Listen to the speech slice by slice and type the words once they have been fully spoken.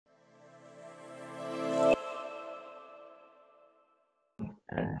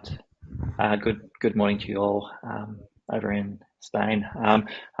And good morning to you all over in Spain.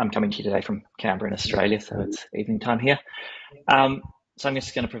 I'm coming to you today from Canberra in Australia, so it's evening time here. So I'm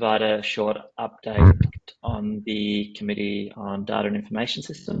just going to provide a short update on the Committee on Data and Information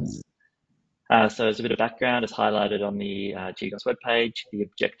Systems. So as a bit of background, as highlighted on the GGOS webpage, the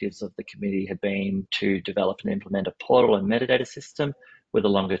objectives of the committee have been to develop and implement a portal and metadata system with a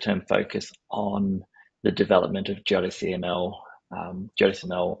longer term focus on the development of GeodesCML.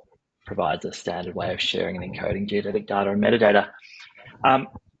 GeodesCML provides a standard way of sharing and encoding geodetic data and metadata.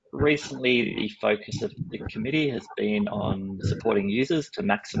 Recently, the focus of the committee has been on supporting users to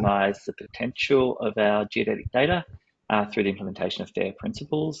maximise the potential of our geodetic data through the implementation of FAIR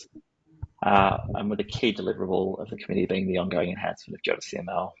principles, and with a key deliverable of the committee being the ongoing enhancement of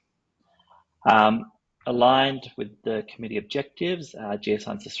GeodesCML. Aligned with the committee objectives,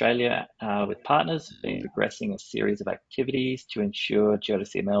 Geoscience Australia, with partners, has been progressing a series of activities to ensure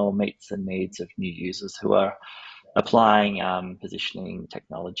GeodesCML meets the needs of new users who are applying positioning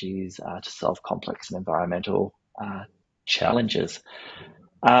technologies to solve complex and environmental challenges.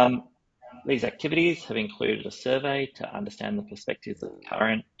 These activities have included a survey to understand the perspectives of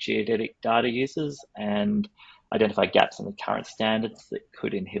current geodetic data users and identify gaps in the current standards that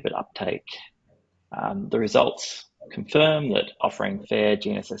could inhibit uptake. The results confirm that offering fair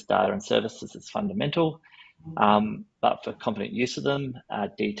GNSS data and services is fundamental, but for confident use of them,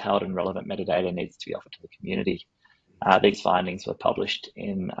 detailed and relevant metadata needs to be offered to the community. These findings were published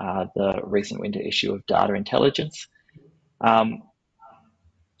in the recent winter issue of Data Intelligence.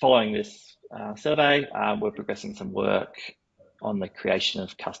 Following this survey, we're progressing some work on the creation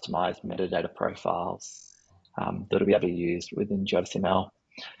of customized metadata profiles that will be able to be used within GeodesCML.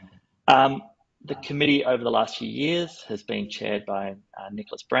 The committee over the last few years has been chaired by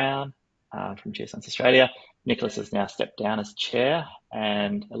Nicholas Brown from Geoscience Australia. Nicholas has now stepped down as chair,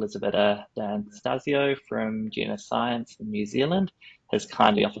 and Elisabetta D'Anastasio from GNS Science in New Zealand has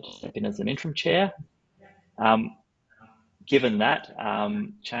kindly offered to step in as an interim chair. Given that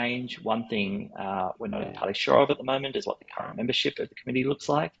change, one thing we're not entirely sure of at the moment is what the current membership of the committee looks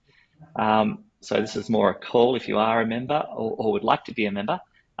like. So this is more a call if you are a member or would like to be a member.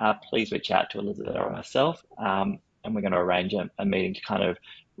 Please reach out to Elizabeth or myself, and we're going to arrange a meeting to kind of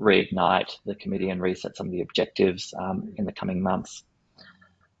reignite the committee and reset some of the objectives in the coming months.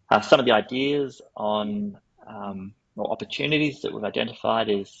 Some of the ideas on or opportunities that we've identified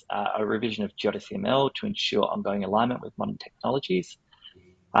is a revision of GeodesCML to ensure ongoing alignment with modern technologies,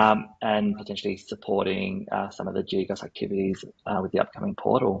 and potentially supporting some of the GGOS activities with the upcoming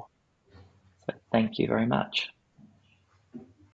portal. So thank you very much.